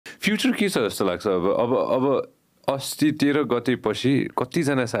Future के छ जस्तो लाग्छ अब अस्ति 13 गतेपछि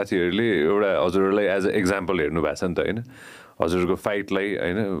कतिजना साथीहरूले एउटा हजुरहरूलाई एज अ एक्जाम्पल हेर्नु भएको छ नि त होइन हजुरको फाइटलाई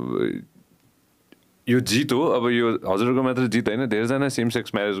होइन यो जित हो अब यो हजुरको मात्र जित होइन धेरैजना सेम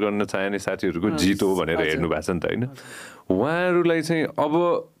सेक्स म्यारेज गर्न चाहने साथीहरूको जित हो भनेर हेर्नु भएको छ नि त होइन उहाँहरूलाई चाहिँ अब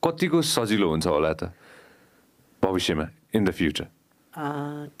कतिको सजिलो हुन्छ होला त भविष्यमा इन द फ्युचर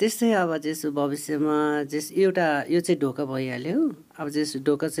त्यस्तै अब जस भविष्यमा जस एउटा यो चाहिँ ढोका भइहाल्यो अब जस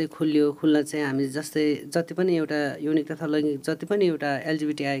ढोका चाहिँ खुल्न चाहिँ हामी जस्तै जति पनि एउटा युनिक तथा लैङ्गिक जति पनि एउटा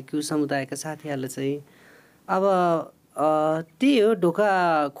एलजिबिटिआईक्यू समुदायका साथीहरूले चाहिँ अब त्यही हो ढोका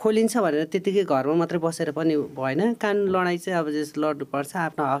खोलिन्छ भनेर त्यतिकै घरमा मात्रै बसेर पनि भएन कानुन लडाइँ चाहिँ अब जस लड्नुपर्छ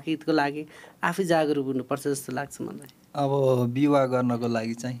आफ्नो हक हितको लागि आफै जागरुक हुनुपर्छ जस्तो लाग्छ मलाई अब विवाह गर्नको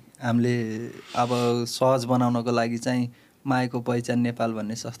लागि चाहिँ हामीले अब सहज बनाउनको लागि चाहिँ माएको पहिचान नेपाल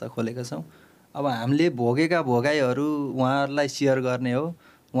भन्ने संस्था खोलेका छौँ अब हामीले भोगेका भोगाइहरू उहाँहरूलाई सेयर गर्ने हो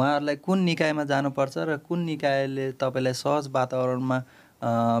उहाँहरूलाई कुन निकायमा जानुपर्छ र कुन निकायले तपाईँलाई सहज वातावरणमा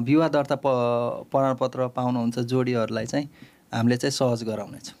विवाह दर्ता प्रमाणपत्र पाउनुहुन्छ जोडीहरूलाई चाहिँ हामीले चाहिँ सहज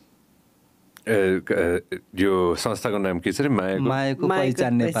गराउनेछौँ यो संस्थाको नाम के छ मायाको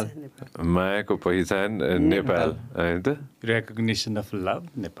पहिचान नेपाल मायाको पहिचान नेपाल होइन त recognition of love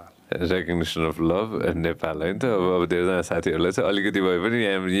Nepal recognition of love Nepal होइन त अब धेरैजना साथीहरूलाई चाहिँ अलिकति भए पनि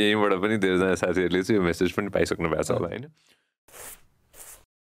यहीँबाट पनि धेरैजना साथीहरूले चाहिँ यो मेसेज पनि पाइसक्नु भएको छ होला होइन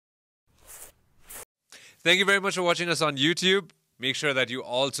Thank you very much for watching us on YouTube. Make sure that you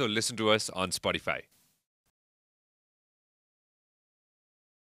also listen to us on Spotify.